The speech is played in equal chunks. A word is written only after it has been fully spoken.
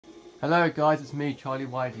Hello guys, it's me, Charlie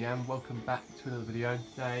YDM. Welcome back to another video.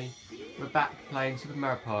 Today, we're back playing Super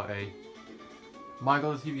Mario Party. My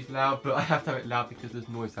god, the TV's loud, but I have to have it loud because there's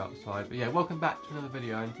noise outside. But yeah, welcome back to another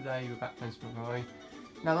video, and today we're back playing Super Mario Party.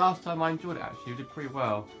 Now, last time I enjoyed it actually, we did pretty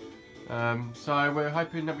well. So we're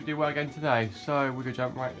hoping that we do well again today. So we're gonna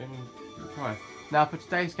jump right in and give it a try. Now, for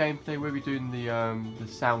today's gameplay, we'll be doing the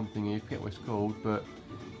sound thingy. I forget what it's called, but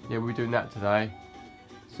yeah, we'll be doing that today.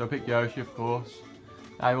 So I'll pick Yoshi, of course.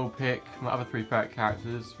 I will pick my other three favourite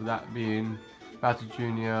characters, with that being Bowser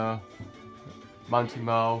Jr., Monty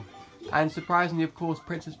Mole, and surprisingly, of course,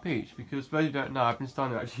 Princess Peach, because for those who don't know, I've been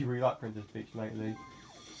starting to actually really like Princess Peach lately.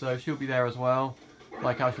 So she'll be there as well,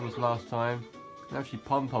 like how she was last time. And actually,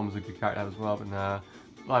 Pom Pom's a good character as well, but nah,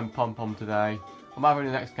 I'm Pom Pom today. I might have in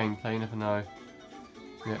the next gameplay, you never know.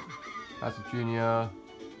 Yeah, Bowser Jr.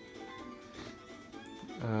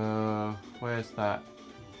 Where's that?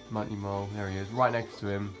 Monty Mole, there he is, right next to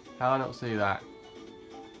him. How did I not see that?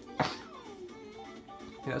 Yeah,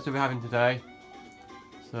 that's what we're having today.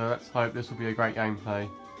 So let's hope this will be a great gameplay.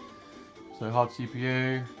 So hard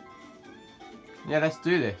CPU. Yeah, let's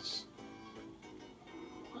do this.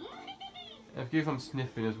 And forgive if I'm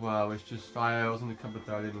sniffing as well, it's just I was in the cupboard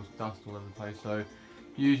though, there was dust all over the place, so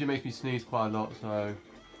usually it makes me sneeze quite a lot, so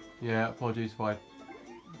yeah, apologies if I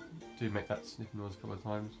do make that sniffing noise a couple of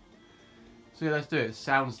times. So yeah, let's do it.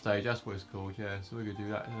 Soundstage, that's what it's called, yeah. So we're going to do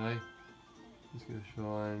that today. Let's give it a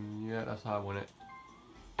try, and yeah, that's how I want it.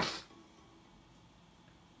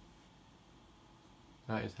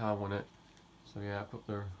 That is how I want it. So yeah, I put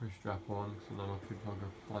the wrist strap on, so now my food can't go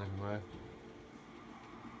flying everywhere.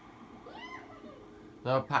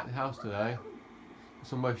 Another packed house today.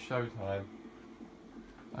 It's almost showtime.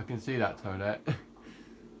 I can see that, Toadette.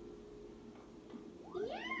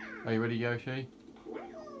 Are you ready, Yoshi?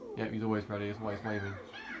 Yep, he's always ready, that's why he's waving.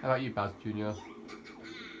 How about you, Bowser Jr.?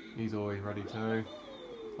 He's always ready too.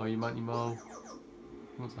 Oh, you Monty Mole?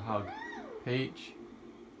 He wants a hug. Peach?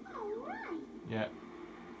 Yeah.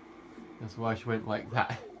 That's why she went like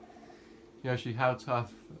that. Yoshi, how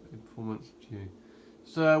tough a performance to you?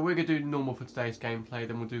 So we're going to do normal for today's gameplay,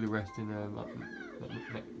 then we'll do the rest in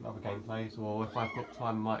other gameplays, or if I've got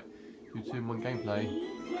time I might do 2 in 1 gameplay.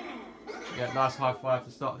 Yeah, nice high five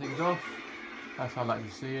to start things off. That's how I like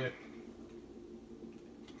to see it.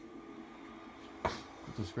 Got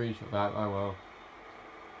to screenshot that, oh well.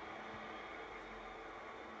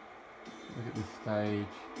 Look at this stage.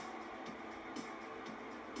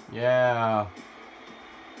 Yeah.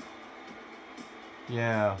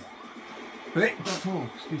 Yeah. Oh,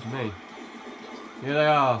 excuse me. Here they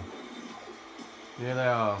are. Here they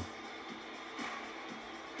are.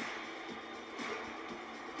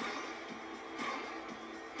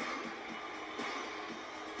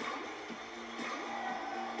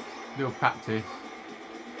 Little practice.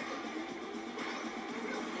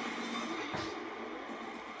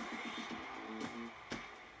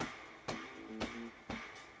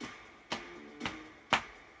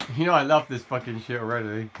 You know I love this fucking shit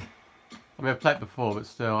already. I mean I've played before, but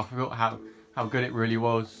still I forgot how good it really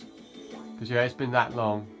was. Because yeah, it's been that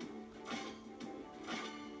long.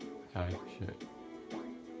 Okay, shit.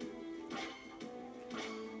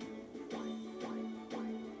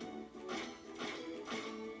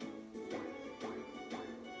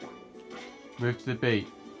 Move to the beat.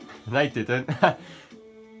 They didn't.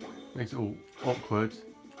 Makes it all awkward.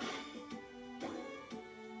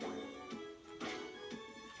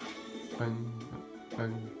 Bang,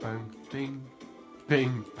 bang, bang, bing,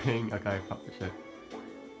 bing, bing. Okay, fuck this shit.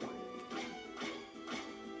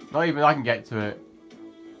 Not even I can get to it.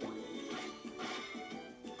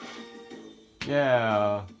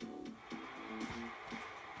 Yeah.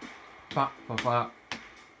 Fuck, fuck, fuck.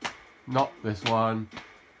 Not this one.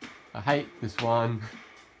 I hate this one.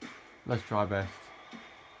 Let's try best.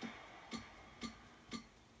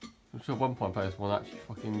 I'm sure at one point I played this one actually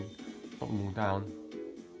fucking knocked them all down.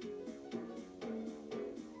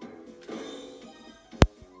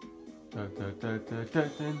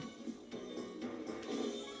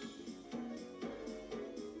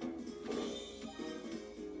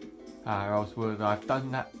 How else would I have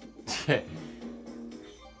done that? Shit.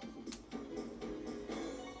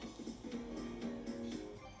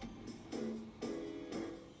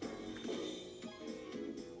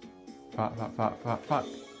 Fuck, fuck, fuck, fuck, fuck.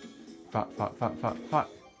 Fuck, fuck, fuck, fuck, fuck.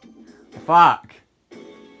 Fuck!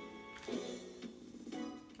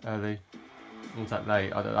 Early. What's that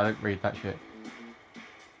late? I don't read that shit.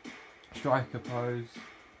 Striker pose.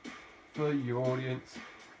 For your audience.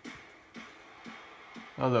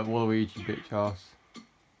 Oh look, Waluigi bitch ass.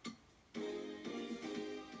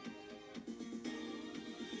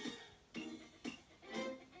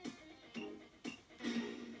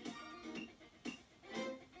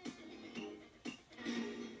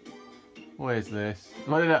 What is this?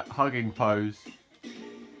 Look at that hugging pose.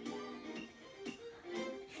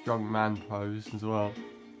 Strong man pose as well.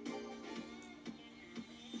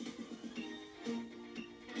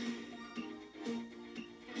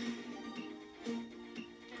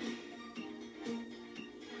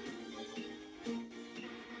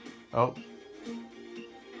 Oh.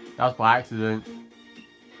 That was by accident.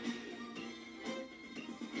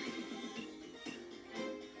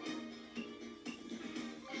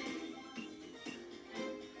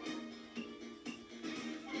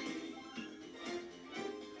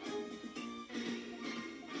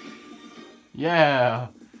 Yeah,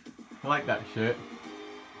 I like that shit.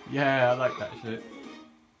 Yeah, I like that shit.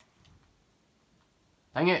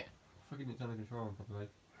 Dang it! Fucking didn't turn the control on properly.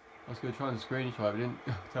 I was going to try and screenshot it, but didn't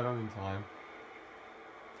turn on in time.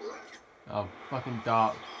 Oh, fucking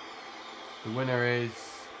dark. The winner is...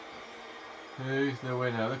 Who's the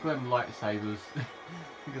winner? Look at them lightsabers.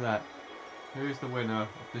 Look at that. Who's the winner of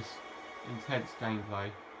this intense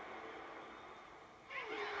gameplay?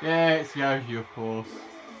 Yeah, it's Yoshi, of course.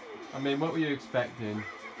 I mean, what were you expecting?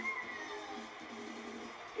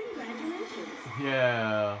 Congratulations.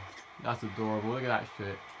 Yeah, that's adorable. Look at that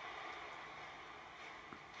shit.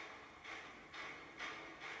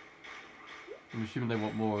 I'm assuming they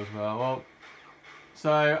want more as well. Well,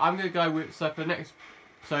 so I'm gonna go with for the next.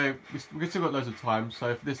 So we've still got loads of time.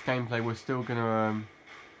 So for this gameplay, we're still gonna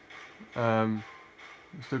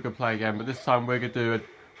play again. But this time we're gonna do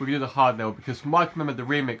the hard level, because from what I can remember, the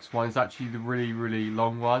remix one is actually the really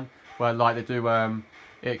long one, where like they do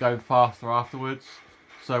it going faster afterwards.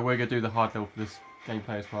 So we're gonna do the hard level for this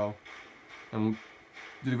gameplay as well, and we'll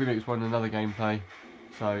do the remix one in another gameplay.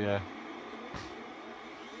 So yeah.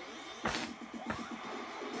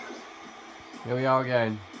 Here we are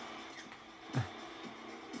again.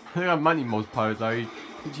 Look at Money Mo's pose though. He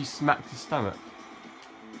literally smacked his stomach.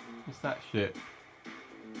 What's that shit?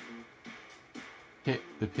 Hit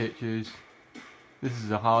the pitches. This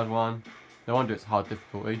is a hard one. No wonder it's hard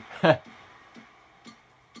difficulty. Yeah,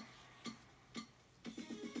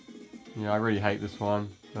 I really hate this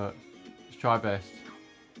one, but let's try best.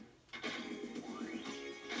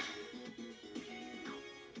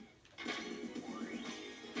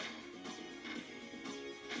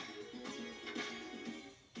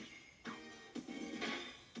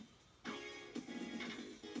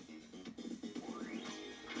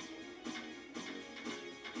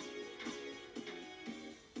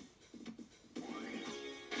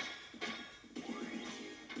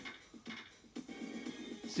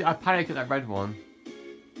 See, I panic at that red one.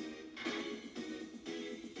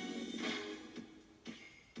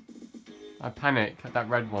 I panic at that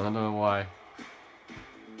red one, I don't know why.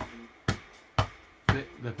 Flip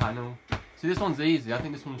the panel. See, this one's easy. I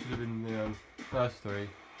think this one should have been the first three.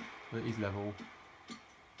 The easy level.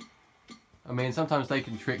 I mean, sometimes they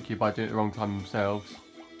can trick you by doing it the wrong time themselves.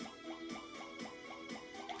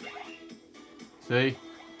 See?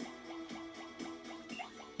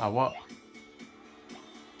 Ah, what?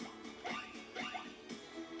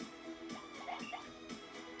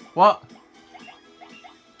 What?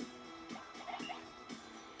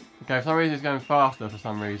 Okay, for some reason it's going faster for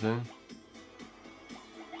some reason.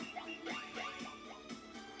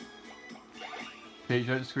 Peach,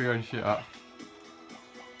 don't screw your own shit up.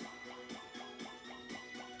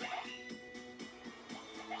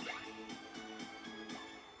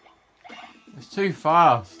 It's too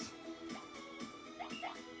fast.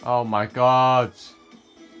 Oh my god.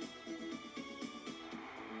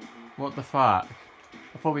 What the fuck?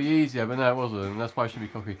 I thought it'd be easier, but no, it wasn't. That's why I should be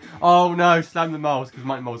cocky. Oh no, slam the mouse, because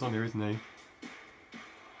Mighty Mole's on here, isn't he?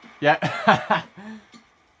 Yeah.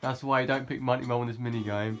 That's why you don't pick Mighty Mole in this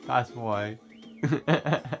minigame. That's why.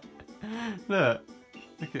 Look.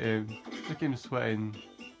 Look at him. Look at him sweating.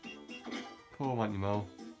 Poor Mighty Mole.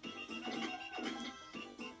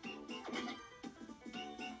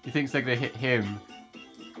 He thinks they're going to hit him.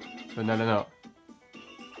 But no, they're not.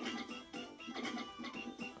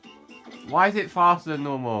 Why is it faster than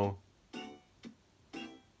normal?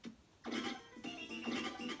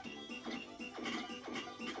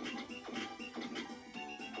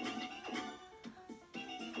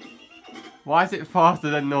 Why is it faster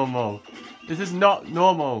than normal? This is not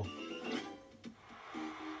normal.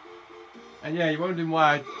 And yeah, you're wondering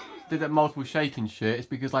why I did that multiple shaking shit. It's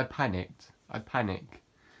because I panicked. I panic.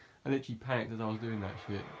 I literally panicked as I was doing that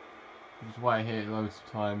shit. Which is why I hear it loads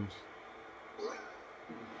of times.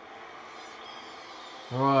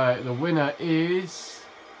 Right, the winner is...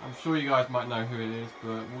 I'm sure you guys might know who it is, but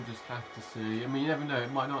we'll just have to see. I mean, you never know,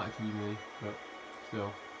 it might not actually be me, but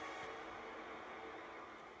still.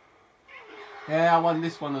 Yeah, I won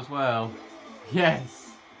this one as well.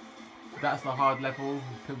 Yes! that's the hard level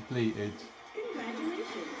completed. Congratulations.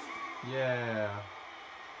 Yeah.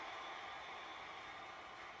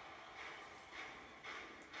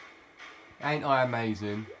 Ain't I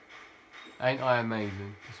amazing? Ain't I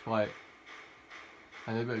amazing? Despite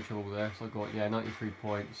I had a bit of trouble there, so I got 93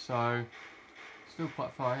 points. So still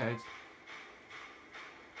quite far ahead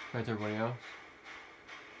compared to everybody else.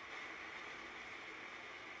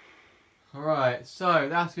 Alright, so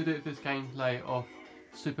that's gonna do it for this gameplay of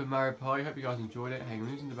Super Mario Party. Hope you guys enjoyed it. Hang on,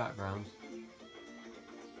 who's in the background?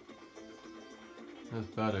 There's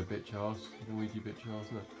Birdo bitch ass, Luigi bitch ass,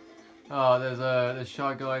 isn't it? Oh, there's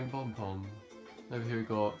Shy Guy and Pom Pom. Over here we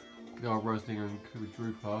got Roslinger and Koopa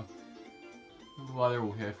Drooper. I wonder why they're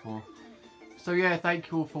all here for. So yeah, thank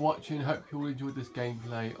you all for watching. Hope you all enjoyed this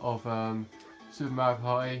gameplay of Super Mario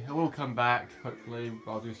Party. I will come back, hopefully.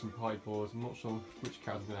 I'll do some party boards. I'm not sure which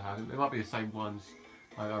characters I'm going to have. It might be the same ones,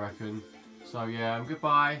 I reckon. So yeah,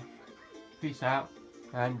 goodbye. Peace out.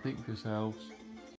 And think of yourselves.